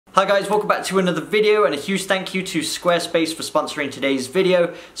Hi guys, welcome back to another video, and a huge thank you to Squarespace for sponsoring today's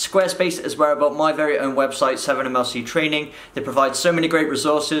video. Squarespace is where I built my very own website, 7MLC Training. They provide so many great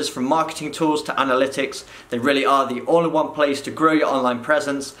resources, from marketing tools to analytics. They really are the all-in-one place to grow your online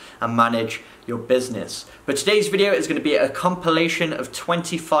presence and manage your business. But today's video is going to be a compilation of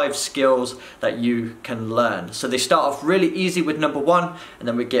 25 skills that you can learn. So they start off really easy with number 1, and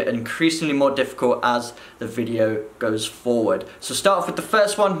then we get increasingly more difficult as the video goes forward. So start off with the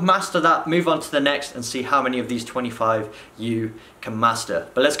first one, master that, move on to the next, and see how many of these 25 you can master.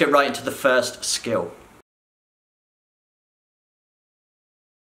 But let's get right into the first skill.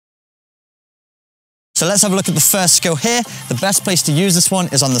 So let's have a look at the first skill here. The best place to use this one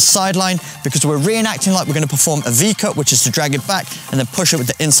is on the sideline, because we're reenacting like we're going to perform a V-cut, which is to drag it back and then push it with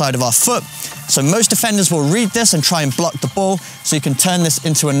the inside of our foot. So most defenders will read this and try and block the ball, so you can turn this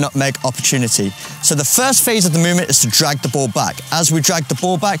into a nutmeg opportunity. So the first phase of the movement is to drag the ball back. As we drag the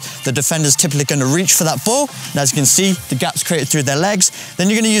ball back, the defender's typically going to reach for that ball, and as you can see, the gap's created through their legs. Then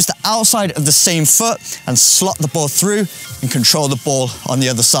you're going to use the outside of the same foot and slot the ball through and control the ball on the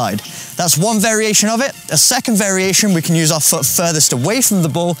other side. That's one variation of it. A second variation, we can use our foot furthest away from the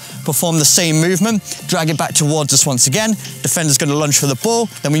ball, perform the same movement, drag it back towards us once again. Defender's going to lunge for the ball,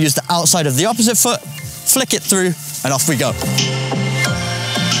 then we use the outside of the opposite foot, flick it through, and off we go.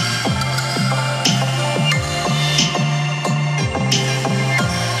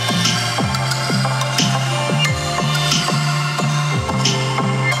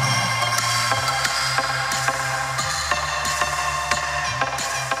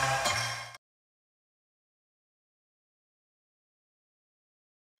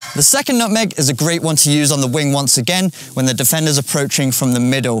 The second nutmeg is a great one to use on the wing once again when the defender's approaching from the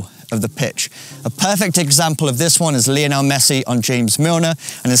middle of the pitch. A perfect example of this one is Lionel Messi on James Milner,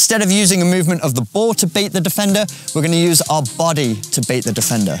 and instead of using a movement of the ball to bait the defender, we're going to use our body to bait the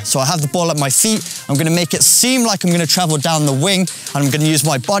defender. So I have the ball at my feet, I'm going to make it seem like I'm going to travel down the wing, and I'm going to use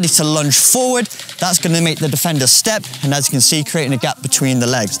my body to lunge forward. That's going to make the defender step, and as you can see, creating a gap between the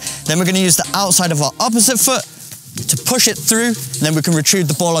legs. Then we're going to use the outside of our opposite foot to push it through, and then we can retrieve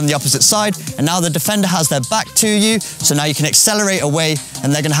the ball on the opposite side, and now the defender has their back to you, so now you can accelerate away,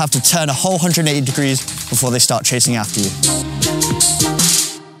 and they're going to have to turn a whole 180 degrees before they start chasing after you.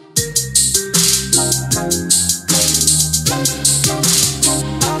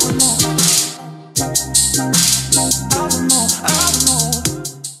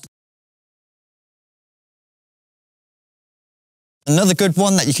 Another good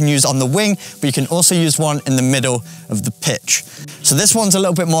one that you can use on the wing, but you can also use one in the middle of the pitch. So this one's a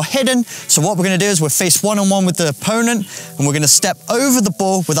little bit more hidden. So what we're going to do is we're faced one-on-one with the opponent, and we're going to step over the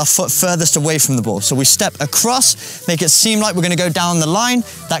ball with our foot furthest away from the ball. So we step across, make it seem like we're going to go down the line.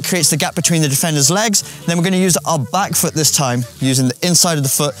 That creates the gap between the defender's legs. And then we're going to use our back foot this time, using the inside of the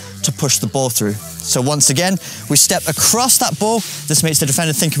foot to push the ball through. So once again, we step across that ball. This makes the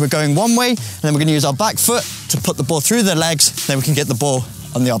defender think we're going one way, and then we're going to use our back foot to put the ball through their legs. Then we can get the ball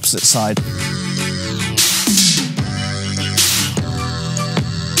on the opposite side.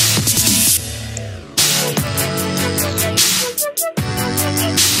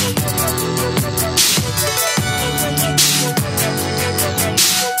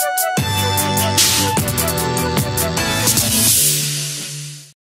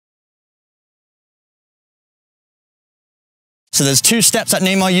 So there's two steps that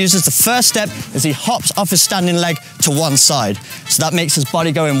Neymar uses. The first step is he hops off his standing leg to one side. So that makes his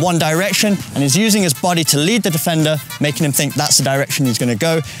body go in one direction, and he's using his body to lead the defender, making him think that's the direction he's going to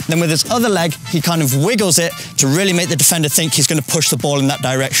go. And then with his other leg, he kind of wiggles it to really make the defender think he's going to push the ball in that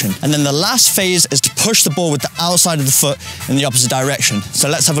direction. And then the last phase is to push the ball with the outside of the foot in the opposite direction. So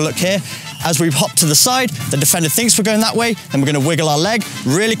let's have a look here. As we hop to the side, the defender thinks we're going that way, then we're going to wiggle our leg,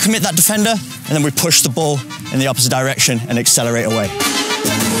 really commit that defender, and then we push the ball in the opposite direction and accelerate away.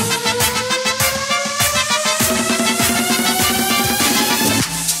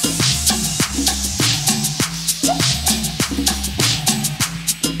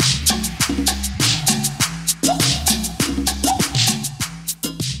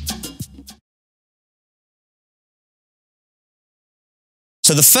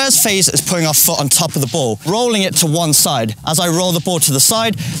 So the first phase is putting our foot on top of the ball, rolling it to one side. As I roll the ball to the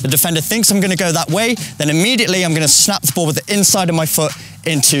side, the defender thinks I'm going to go that way, then immediately I'm going to snap the ball with the inside of my foot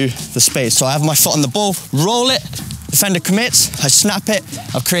into the space. So I have my foot on the ball, roll it, defender commits, I snap it,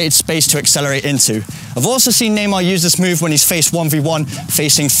 I've created space to accelerate into. I've also seen Neymar use this move when he's faced 1v1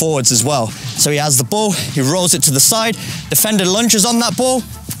 facing forwards as well. So he has the ball, he rolls it to the side, defender lunges on that ball,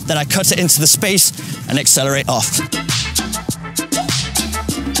 then I cut it into the space and accelerate off.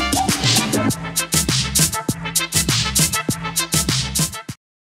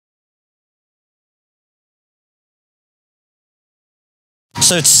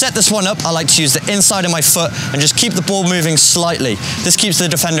 So to set this one up, I like to use the inside of my foot and just keep the ball moving slightly. This keeps the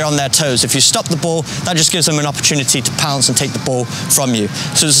defender on their toes. If you stop the ball, that just gives them an opportunity to pounce and take the ball from you.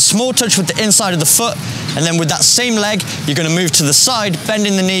 So there's a small touch with the inside of the foot, and then with that same leg, you're going to move to the side,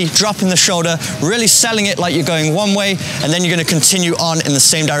 bending the knee, dropping the shoulder, really selling it like you're going one way, and then you're going to continue on in the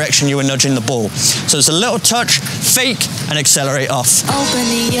same direction you were nudging the ball. So it's a little touch, fake, and accelerate off.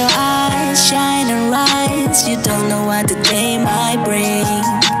 Opening your eyes, shining lights. You don't know what the day might bring.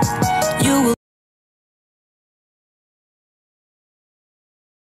 You will.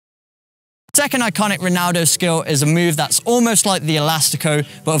 Second iconic Ronaldo skill is a move that's almost like the Elastico,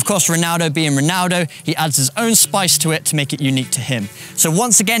 but of course Ronaldo being Ronaldo, he adds his own spice to it to make it unique to him. So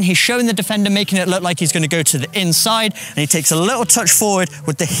once again, he's showing the defender, making it look like he's going to go to the inside, and he takes a little touch forward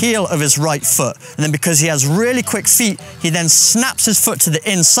with the heel of his right foot. And then because he has really quick feet, he then snaps his foot to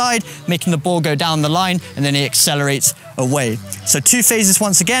the inside, making the ball go down the line, and then he accelerates away. So two phases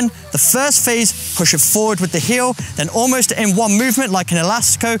once again. The first phase, push it forward with the heel, then almost in one movement like an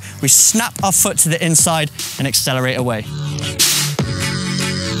Elastico, we snap our foot to the inside and accelerate away.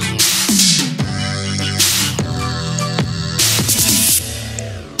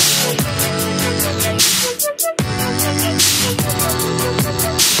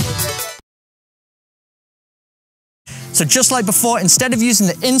 So just like before, instead of using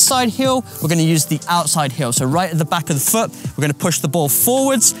the inside heel, we're going to use the outside heel. So right at the back of the foot, we're going to push the ball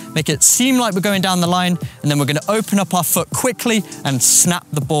forwards, make it seem like we're going down the line, and then we're going to open up our foot quickly and snap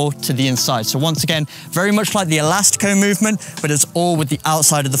the ball to the inside. So once again, very much like the Elastico movement, but it's all with the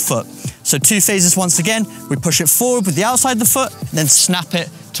outside of the foot. So two phases once again, we push it forward with the outside of the foot, then snap it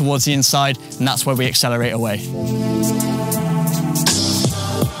towards the inside, and that's where we accelerate away.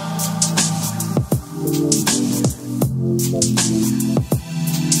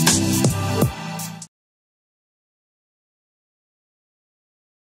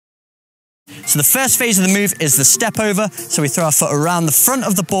 So the first phase of the move is the step over. So we throw our foot around the front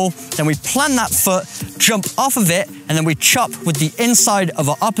of the ball, then we plant that foot, jump off of it, and then we chop with the inside of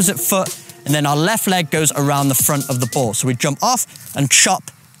our opposite foot, and then our left leg goes around the front of the ball. So we jump off and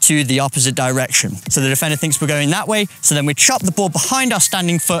chop to the opposite direction. So the defender thinks we're going that way, so then we chop the ball behind our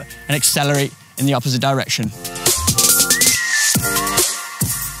standing foot and accelerate in the opposite direction.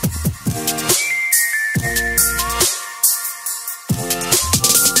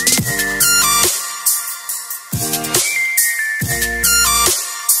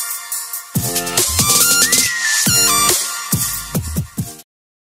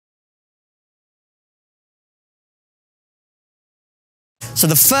 So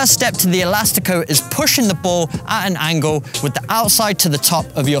the first step to the Elastico is pushing the ball at an angle with the outside to the top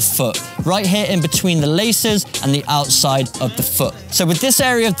of your foot, right here in between the laces and the outside of the foot. So with this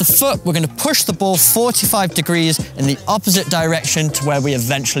area of the foot, we're going to push the ball 45 degrees in the opposite direction to where we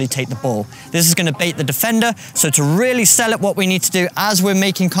eventually take the ball. This is going to bait the defender, so to really sell it, what we need to do as we're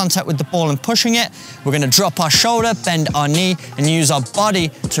making contact with the ball and pushing it, we're going to drop our shoulder, bend our knee, and use our body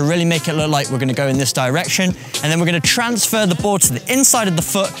to really make it look like we're going to go in this direction. And then we're going to transfer the ball to the inside of the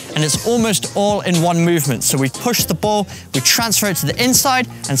foot, and it's almost all in one movement. So we push the ball, we transfer it to the inside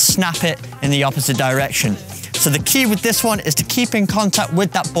and snap it in the opposite direction. So the key with this one is to keep in contact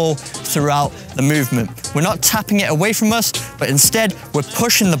with that ball throughout the movement. We're not tapping it away from us, but instead we're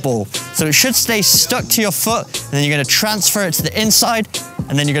pushing the ball. So it should stay stuck to your foot, and then you're going to transfer it to the inside,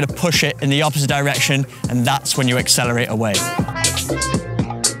 and then you're going to push it in the opposite direction, and that's when you accelerate away.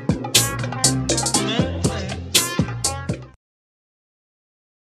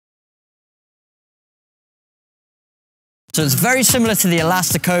 So it's very similar to the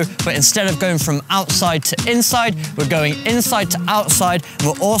Elastico, but instead of going from outside to inside, we're going inside to outside, and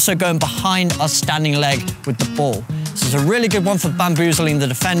we're also going behind our standing leg with the ball. So it's a really good one for bamboozling the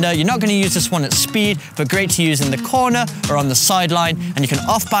defender. You're not going to use this one at speed, but great to use in the corner or on the sideline, and you can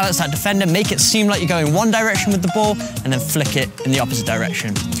off-balance that defender, make it seem like you're going one direction with the ball, and then flick it in the opposite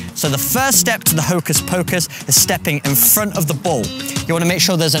direction. So the first step to the hocus pocus is stepping in front of the ball. You want to make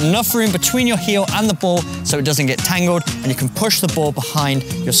sure there's enough room between your heel and the ball so it doesn't get tangled, and you can push the ball behind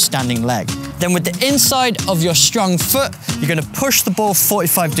your standing leg. Then with the inside of your strong foot, you're going to push the ball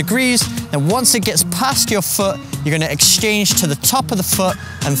 45 degrees. Then once it gets past your foot, you're going to exchange to the top of the foot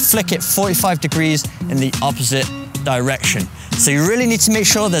and flick it 45 degrees in the opposite direction. So you really need to make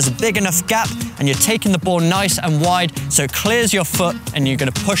sure there's a big enough gap and you're taking the ball nice and wide so it clears your foot, and you're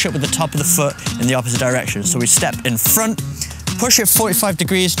going to push it with the top of the foot in the opposite direction. So we step in front, push it 45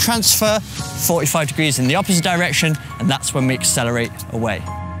 degrees, transfer 45 degrees in the opposite direction, and that's when we accelerate away.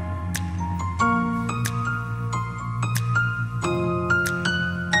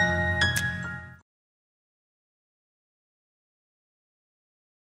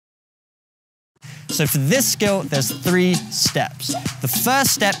 So for this skill, there's 3 steps. The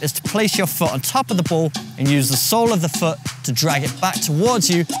first step is to place your foot on top of the ball and use the sole of the foot to drag it back towards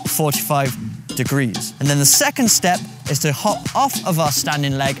you 45 degrees. And then the second step is to hop off of our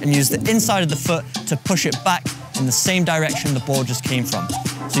standing leg and use the inside of the foot to push it back in the same direction the ball just came from.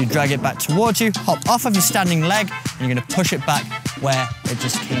 So you drag it back towards you, hop off of your standing leg, and you're going to push it back where it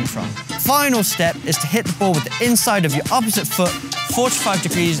just came from. Final step is to hit the ball with the inside of your opposite foot 45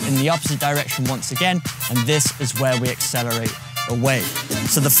 degrees in the opposite direction once again, and this is where we accelerate away.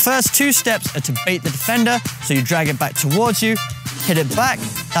 So the first 2 steps are to bait the defender, so you drag it back towards you, hit it back,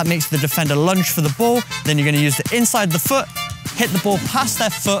 that makes the defender lunge for the ball, then you're going to use the inside of the foot, hit the ball past their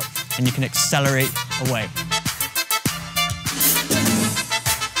foot, and you can accelerate away.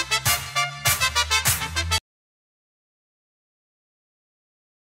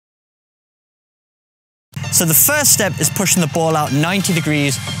 So the first step is pushing the ball out 90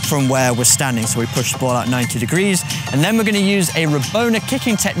 degrees from where we're standing. So we push the ball out 90 degrees, and then we're going to use a Rabona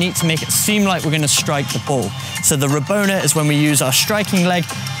kicking technique to make it seem like we're going to strike the ball. So the Rabona is when we use our striking leg,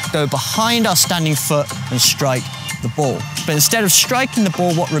 go behind our standing foot and strike the ball. But instead of striking the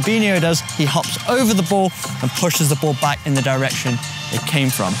ball, what Robinho does, he hops over the ball and pushes the ball back in the direction it came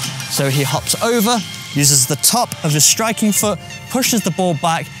from. So he hops over, uses the top of his striking foot, pushes the ball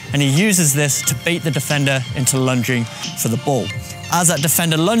back, and he uses this to bait the defender into lunging for the ball. As that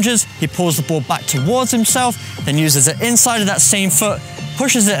defender lunges, he pulls the ball back towards himself, then uses the inside of that same foot,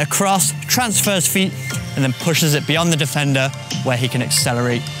 pushes it across, transfers feet, and then pushes it beyond the defender where he can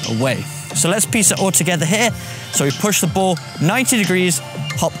accelerate away. So let's piece it all together here. So we push the ball 90 degrees,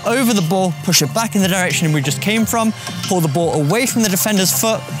 hop over the ball, push it back in the direction we just came from, pull the ball away from the defender's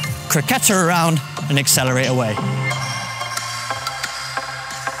foot, cricketer around, and accelerate away.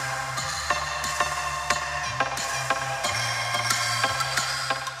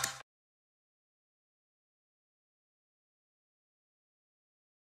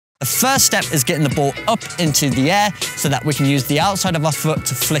 The first step is getting the ball up into the air so that we can use the outside of our foot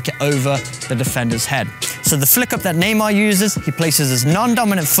to flick it over the defender's head. So the flick up that Neymar uses, he places his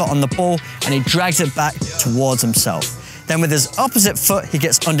non-dominant foot on the ball and he drags it back towards himself. Then with his opposite foot, he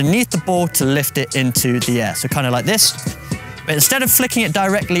gets underneath the ball to lift it into the air. So kind of like this. But instead of flicking it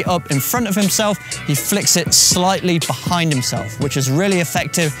directly up in front of himself, he flicks it slightly behind himself, which is really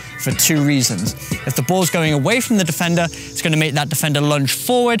effective for 2 reasons. If the ball's going away from the defender, it's going to make that defender lunge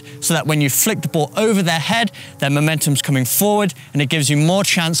forward so that when you flick the ball over their head, their momentum's coming forward and it gives you more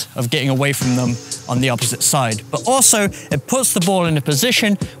chance of getting away from them on the opposite side. But also, it puts the ball in a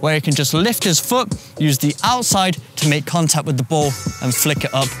position where he can just lift his foot, use the outside to make contact with the ball and flick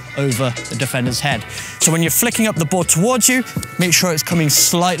it up over the defender's head. So when you're flicking up the ball towards you, make sure it's coming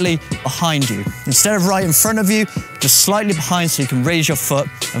slightly behind you. Instead of right in front of you, just slightly behind so you can raise your foot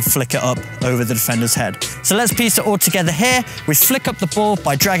and flick it up over the defender's head. So let's piece it all together here. We flick up the ball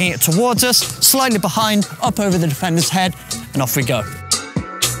by dragging it towards us, slightly behind, up over the defender's head, and off we go.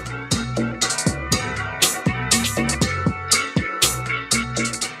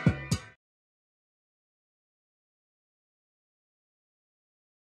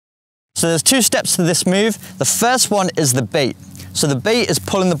 So there's 2 steps to this move. The first one is the bait. So the bait is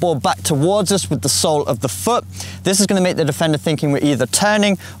pulling the ball back towards us with the sole of the foot. This is going to make the defender thinking we're either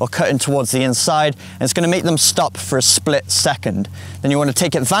turning or cutting towards the inside, and it's going to make them stop for a split second. Then you want to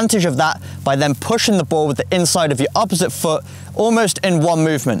take advantage of that by then pushing the ball with the inside of your opposite foot almost in one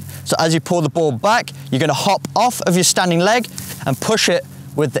movement. So as you pull the ball back, you're going to hop off of your standing leg and push it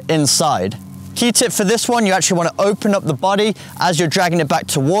with the inside. Key tip for this one, you actually want to open up the body as you're dragging it back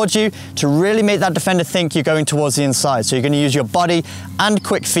towards you to really make that defender think you're going towards the inside. So you're going to use your body and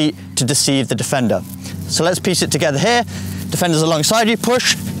quick feet to deceive the defender. So let's piece it together here. Defenders alongside you,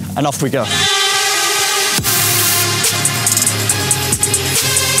 push, and off we go.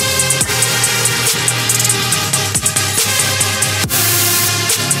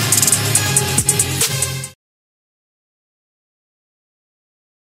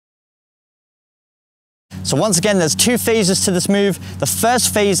 So once again, there's 2 phases to this move. The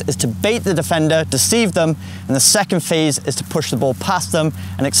first phase is to bait the defender, deceive them, and the second phase is to push the ball past them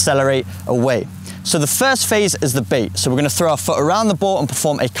and accelerate away. So the first phase is the bait. So we're going to throw our foot around the ball and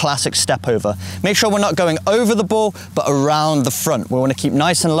perform a classic step over. Make sure we're not going over the ball, but around the front. We want to keep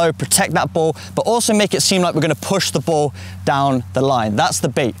nice and low, protect that ball, but also make it seem like we're going to push the ball down the line. That's the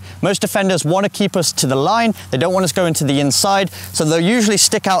bait. Most defenders want to keep us to the line. They don't want us going to the inside. So they'll usually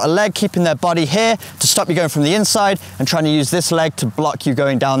stick out a leg, keeping their body here to stop you going from the inside and trying to use this leg to block you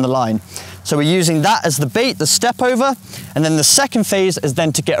going down the line. So we're using that as the bait, the step over, and then the second phase is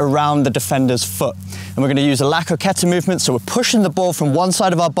then to get around the defender's foot. And we're going to use a la croqueta movement, so we're pushing the ball from one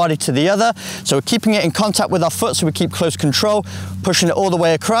side of our body to the other, so we're keeping it in contact with our foot so we keep close control, pushing it all the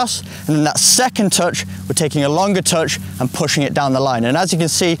way across, and then that second touch, we're taking a longer touch and pushing it down the line. And as you can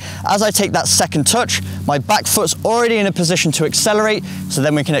see, as I take that second touch, my back foot's already in a position to accelerate, so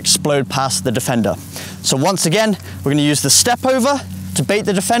then we can explode past the defender. So once again, we're going to use the step over to bait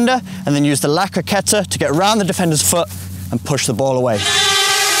the defender, and then use the la croqueta to get around the defender's foot and push the ball away.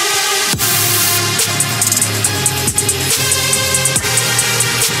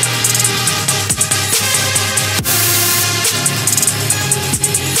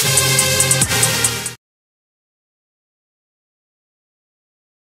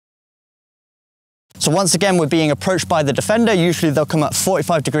 So once again, we're being approached by the defender. Usually they'll come at a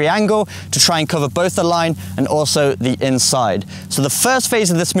 45-degree angle to try and cover both the line and also the inside. So the first phase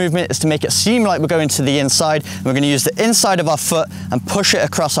of this movement is to make it seem like we're going to the inside, and we're going to use the inside of our foot and push it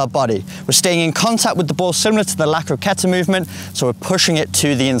across our body. We're staying in contact with the ball similar to the la croqueta movement, so we're pushing it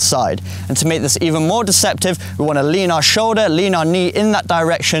to the inside. And to make this even more deceptive, we want to lean our shoulder, lean our knee in that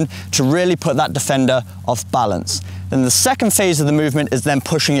direction to really put that defender off balance. Then the second phase of the movement is then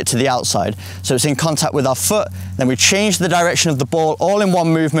pushing it to the outside. So it's in contact with our foot, then we change the direction of the ball all in one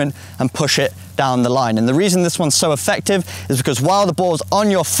movement and push it down the line. And the reason this one's so effective is because while the ball's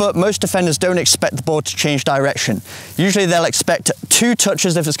on your foot, most defenders don't expect the ball to change direction. Usually they'll expect 2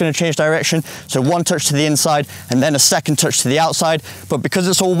 touches if it's going to change direction, so 1 touch to the inside and then a second touch to the outside. But because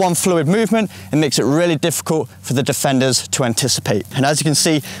it's all one fluid movement, it makes it really difficult for the defenders to anticipate. And as you can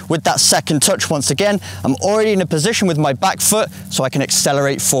see, with that second touch, once again, I'm already in a position with my back foot so I can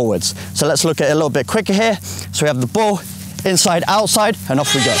accelerate forwards. So let's look at it a little bit quicker here. So we have the ball inside, outside, and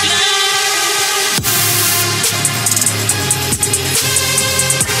off we go.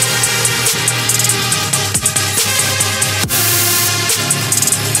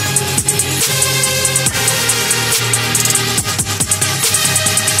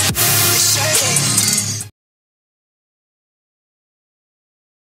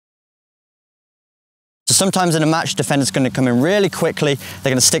 Sometimes in a match, defender's going to come in really quickly.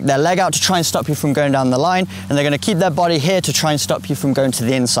 They're going to stick their leg out to try and stop you from going down the line, and they're going to keep their body here to try and stop you from going to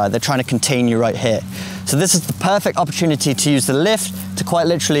the inside. They're trying to contain you right here. So this is the perfect opportunity to use the lift to quite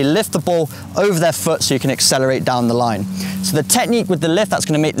literally lift the ball over their foot so you can accelerate down the line. So the technique with the lift that's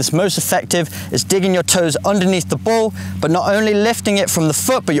going to make this most effective is digging your toes underneath the ball, but not only lifting it from the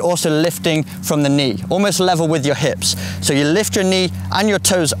foot, but you're also lifting from the knee, almost level with your hips. So you lift your knee and your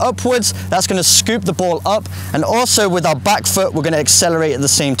toes upwards. That's going to scoop the ball up, and also with our back foot, we're going to accelerate at the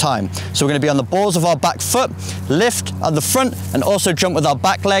same time. So we're going to be on the balls of our back foot, lift at the front, and also jump with our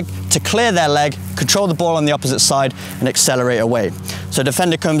back leg to clear their leg, control the ball on the opposite side, and accelerate away. So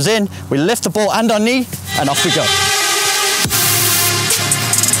defender comes in, we lift the ball and our knee, and off we go.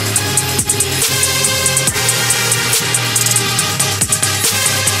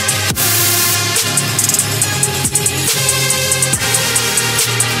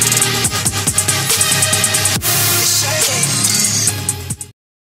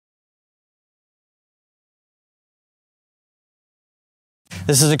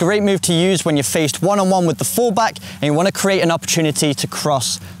 This is a great move to use when you're faced one-on-one with the fullback and you want to create an opportunity to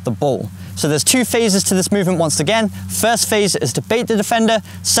cross the ball. So there's 2 phases to this movement once again. First phase is to bait the defender.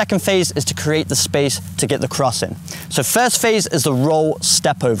 Second phase is to create the space to get the cross in. So first phase is the roll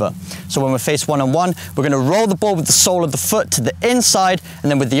step over. So when we're faced one-on-one, we're going to roll the ball with the sole of the foot to the inside,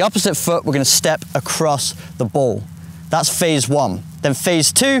 and then with the opposite foot, we're going to step across the ball. That's phase 1. Then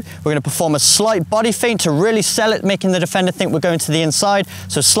phase 2, we're going to perform a slight body feint to really sell it, making the defender think we're going to the inside.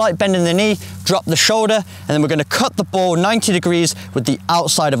 So slight bend in the knee, drop the shoulder, and then we're going to cut the ball 90 degrees with the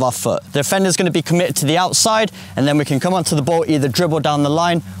outside of our foot. The defender's going to be committed to the outside, and then we can come onto the ball, either dribble down the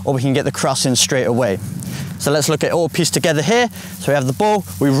line, or we can get the cross in straight away. So let's look at it all pieced together here. So we have the ball,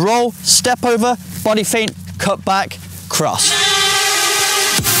 we roll, step over, body feint, cut back, cross.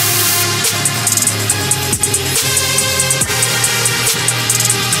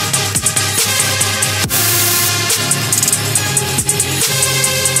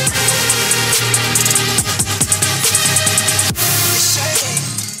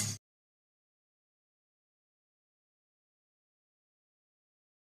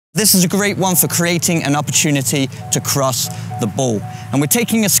 This is a great one for creating an opportunity to cross the ball. And we're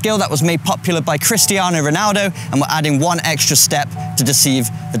taking a skill that was made popular by Cristiano Ronaldo, and we're adding one extra step to deceive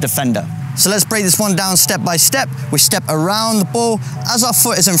the defender. So let's break this one down step by step. We step around the ball. As our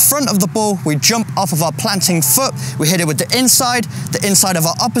foot is in front of the ball, we jump off of our planting foot. We hit it with the inside of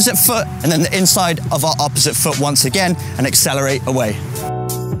our opposite foot, and then the inside of our opposite foot once again, and accelerate away.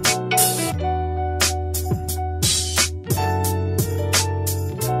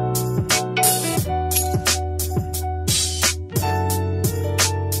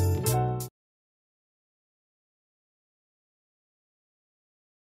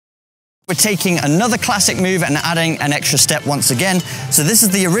 We're taking another classic move and adding an extra step once again. So this is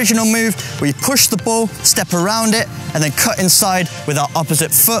the original move. We push the ball, step around it, and then cut inside with our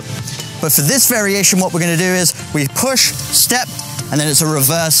opposite foot. But for this variation, what we're going to do is we push, step, and then it's a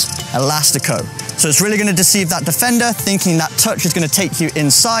reverse elastico. So it's really going to deceive that defender, thinking that touch is going to take you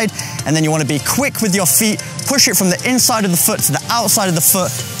inside, and then you want to be quick with your feet, push it from the inside of the foot to the outside of the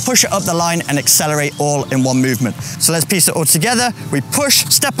foot, push it up the line, and accelerate all in one movement. So let's piece it all together. We push,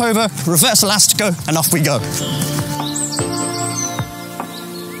 step over, reverse elastico, and off we go.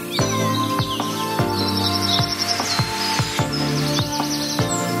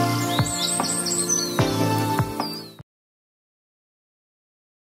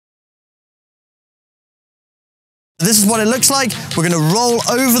 This is what it looks like. We're going to roll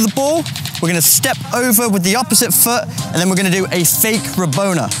over the ball. We're going to step over with the opposite foot, and then we're going to do a fake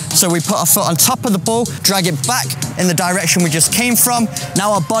Rabona. So we put our foot on top of the ball, drag it back in the direction we just came from.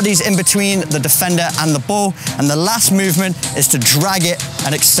 Now our body's in between the defender and the ball, and the last movement is to drag it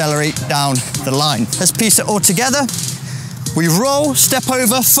and accelerate down the line. Let's piece it all together. We roll, step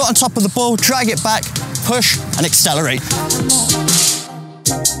over, foot on top of the ball, drag it back, push, and accelerate.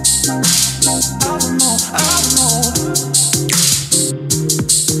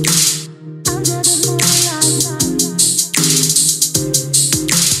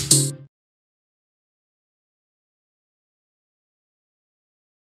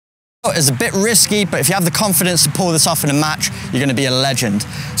 It's a bit risky, but if you have the confidence to pull this off in a match, you're going to be a legend.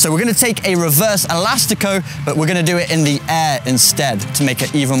 So we're going to take a reverse elastico, but we're going to do it in the air instead to make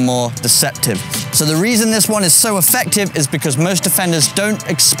it even more deceptive. So the reason this one is so effective is because most defenders don't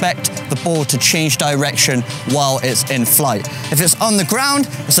expect the ball to change direction while it's in flight. If it's on the ground,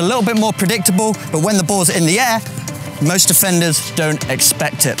 it's a little bit more predictable, but when the ball's in the air, most defenders don't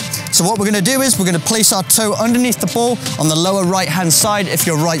expect it. So what we're going to do is we're going to place our toe underneath the ball on the lower right-hand side if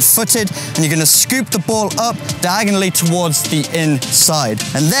you're right-footed, and you're going to scoop the ball up diagonally towards the inside.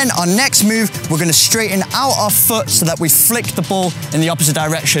 And then our next move, we're going to straighten out our foot so that we flick the ball in the opposite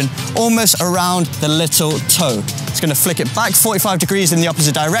direction, almost around the little toe. It's going to flick it back 45 degrees in the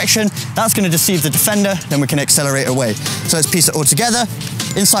opposite direction. That's going to deceive the defender, then we can accelerate away. So let's piece it all together,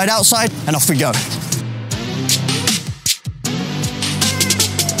 inside, outside, and off we go.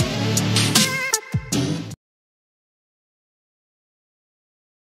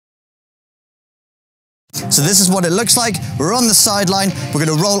 So this is what it looks like. We're on the sideline. We're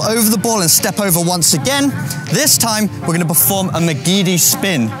going to roll over the ball and step over once again. This time, we're going to perform a McGeady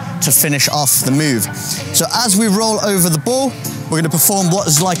spin to finish off the move. So as we roll over the ball, we're going to perform what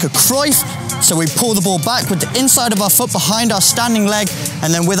is like a Cruyff. So we pull the ball back with the inside of our foot behind our standing leg,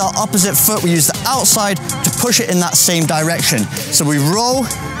 and then with our opposite foot, we use the outside to push it in that same direction. So we roll,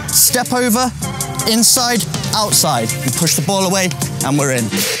 step over, inside, outside. We push the ball away, and we're in.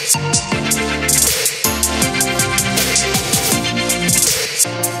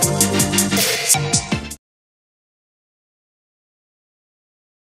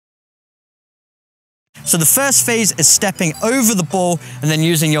 So the first phase is stepping over the ball and then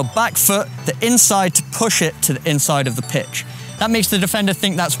using your back foot, the inside, to push it to the inside of the pitch. That makes the defender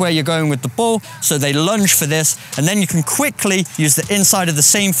think that's where you're going with the ball, so they lunge for this, and then you can quickly use the inside of the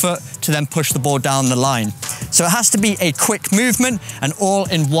same foot to then push the ball down the line. So it has to be a quick movement and all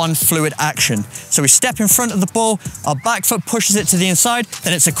in one fluid action. So we step in front of the ball, our back foot pushes it to the inside,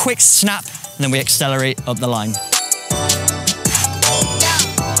 then it's a quick snap, and then we accelerate up the line.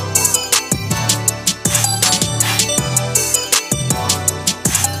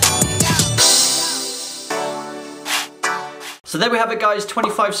 So there we have it, guys,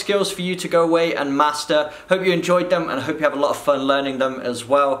 25 skills for you to go away and master. Hope you enjoyed them, and I hope you have a lot of fun learning them as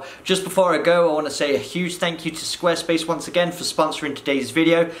well. Just before I go, I want to say a huge thank you to Squarespace once again for sponsoring today's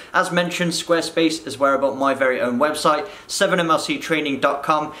video. As mentioned, Squarespace is where I built my very own website,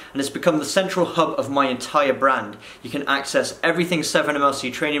 7mlctraining.com, and it's become the central hub of my entire brand. You can access everything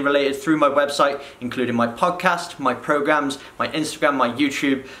 7mlc training related through my website, including my podcast, my programs, my Instagram, my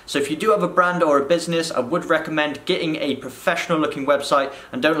YouTube. So if you do have a brand or a business, I would recommend getting a professional looking website,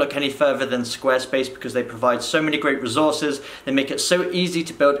 and don't look any further than Squarespace, because they provide so many great resources. They make it so easy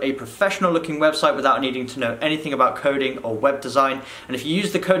to build a professional looking website without needing to know anything about coding or web design. And if you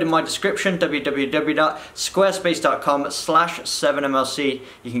use the code in my description, www.squarespace.com/7mlc,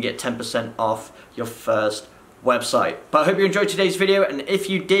 you can get 10% off your first website. But I hope you enjoyed today's video, and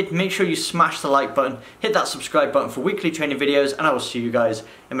if you did, make sure you smash the like button, hit that subscribe button for weekly training videos, and I will see you guys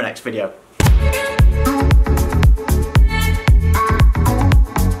in my next video.